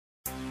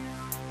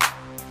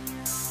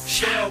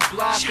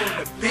block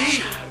on the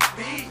beat.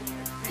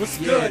 What's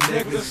good,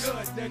 niggas?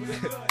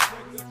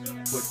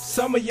 What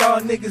some of y'all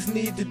niggas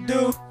need to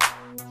do,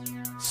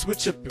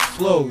 switch up your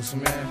flows,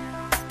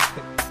 man.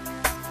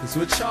 Cause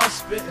what y'all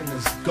spitting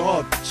is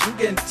garbage. You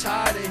getting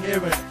tired of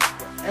hearing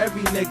what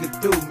every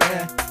nigga do,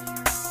 man.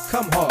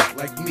 Come hard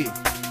like me,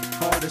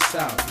 hard us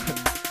out.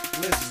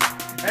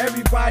 Listen,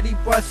 everybody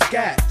bust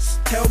gats,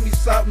 tell me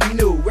something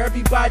new.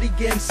 Everybody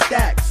getting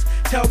stacks,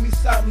 tell me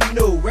something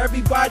new.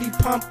 Everybody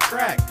pump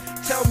crack,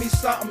 tell me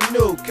something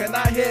new. Can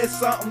I hear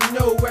something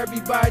new?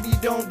 Everybody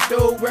don't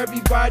do.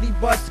 Everybody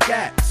bust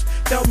gats,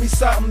 tell me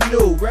something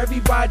new.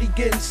 Everybody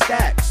getting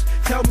stacks,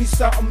 tell me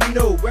something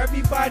new.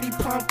 Everybody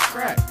pump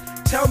crack,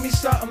 tell me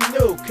something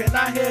new. Can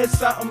I hear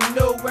something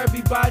new?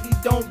 Everybody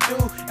don't do.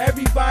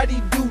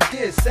 Everybody do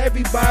this,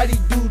 everybody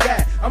do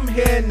that. I'm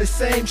hearing the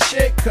same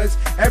shit cause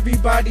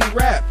everybody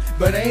rap,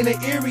 but ain't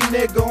an Erie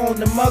nigga on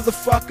the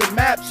motherfucking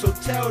map. So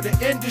tell the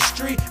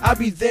industry I'll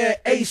be there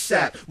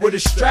ASAP with a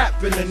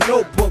strap and a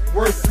notebook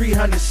worth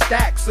 300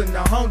 stacks and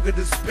the hunger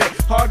to spit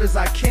hard as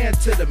I can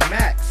to the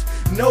max.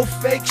 No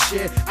fake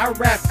shit, I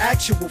rap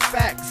actual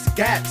facts.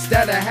 Gats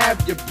that'll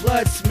have your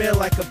blood smell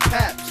like a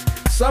Paps.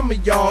 Some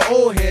of y'all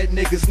old head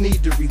niggas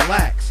need to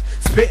relax.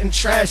 Spitting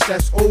trash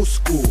that's old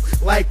school,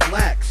 like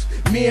lax.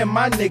 Me and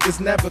my niggas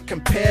never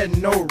compared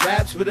no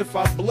raps, but if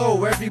I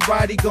blow,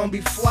 everybody gonna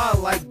be fly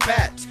like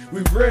bats.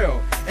 We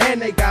real,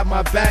 and they got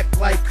my back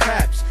like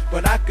craps,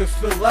 but I could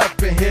fill up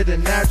and hit a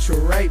natural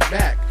right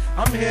back.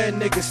 I'm here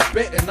niggas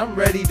spitting, I'm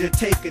ready to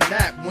take a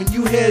nap. When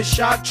you hear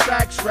Shok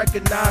tracks,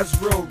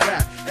 recognize real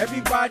rap.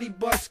 Everybody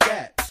bust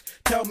gats,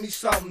 tell me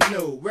something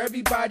new.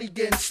 Everybody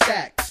getting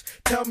stacks,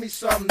 tell me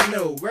something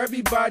new.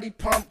 Everybody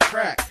pump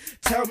crack,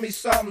 tell me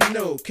something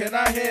new. Can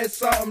I hear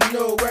something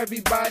new?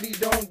 Everybody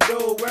don't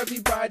do.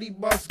 Everybody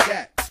bust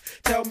gats,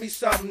 tell me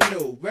something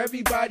new.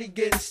 Everybody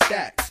getting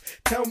stacks,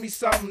 tell me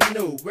something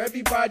new.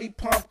 Everybody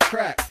pump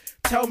crack,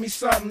 tell me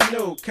something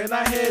new. Can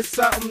I hear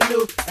something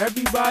new?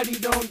 Everybody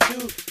don't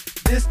do.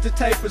 This the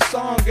type of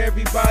song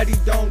everybody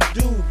don't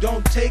do.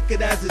 Don't take it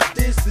as a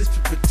diss, it's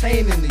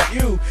pertaining to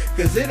you.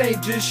 Cause it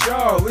ain't just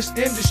y'all, it's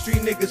industry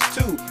niggas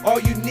too. All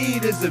you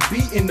need is a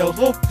beat and a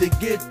hook to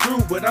get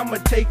through. But I'ma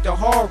take the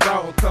hard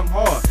route and come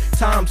hard,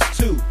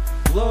 ×2.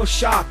 Lil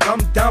Shok, I'm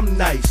dumb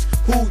nice,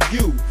 who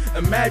you?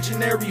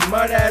 Imaginary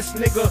mud ass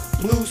nigga,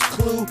 Blues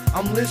Clue.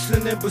 I'm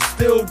listening but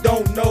still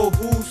don't know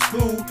who's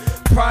who.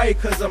 Probably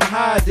cause I'm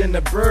high than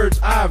the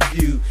bird's eye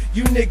view.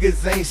 You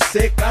niggas ain't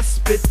sick, I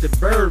spit the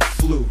bird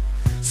flu.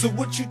 So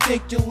what you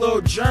think your little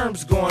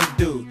germs gonna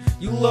do?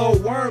 You little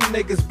worm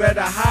niggas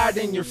better hide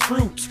in your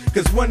fruits,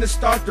 cause when it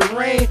start to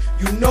rain,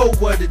 you know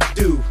what to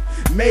do.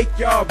 Make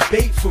y'all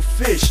bait for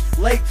fish,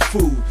 lake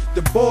food.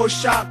 The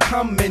bullshot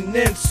coming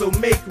in, so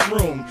make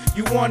room.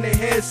 You wanna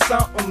hear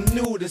something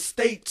new, then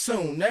stay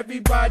tuned.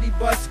 Everybody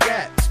bust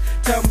gats,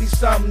 tell me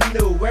something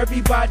new.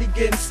 Everybody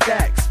getting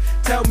stacks,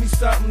 tell me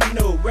something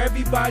new.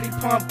 Everybody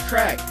pump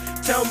crack,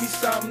 tell me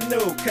something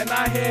new. Can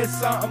I hear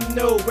something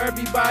new?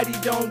 Everybody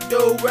don't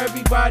do.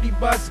 Everybody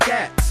bust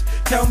gats,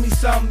 tell me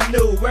something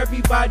new.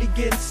 Everybody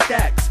getting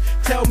stacks,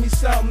 tell me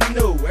something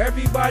new.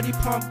 Everybody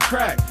pump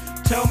crack,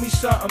 tell me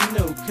something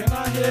new. Can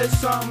I hear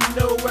something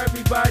new?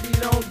 Everybody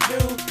don't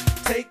do.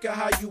 Take it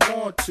how you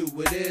want to,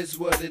 it is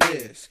what it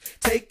is.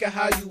 Take it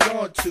how you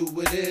want to,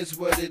 it is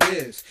what it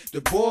is.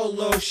 The boy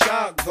Lil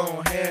Shok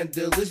gon'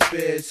 handle his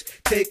biz.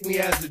 Take me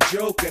as a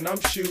joke and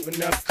I'm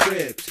shooting up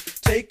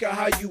cribs. Take it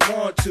how you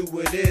want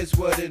to, it is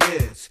what it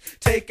is.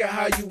 Take it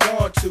how you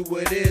want to,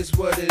 it is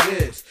what it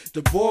is.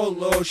 The boy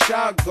Lil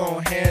Shok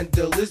gon'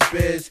 handle his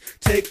biz.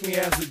 Take me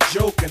as a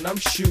joke and I'm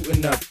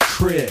shooting up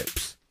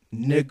cribs,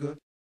 nigga.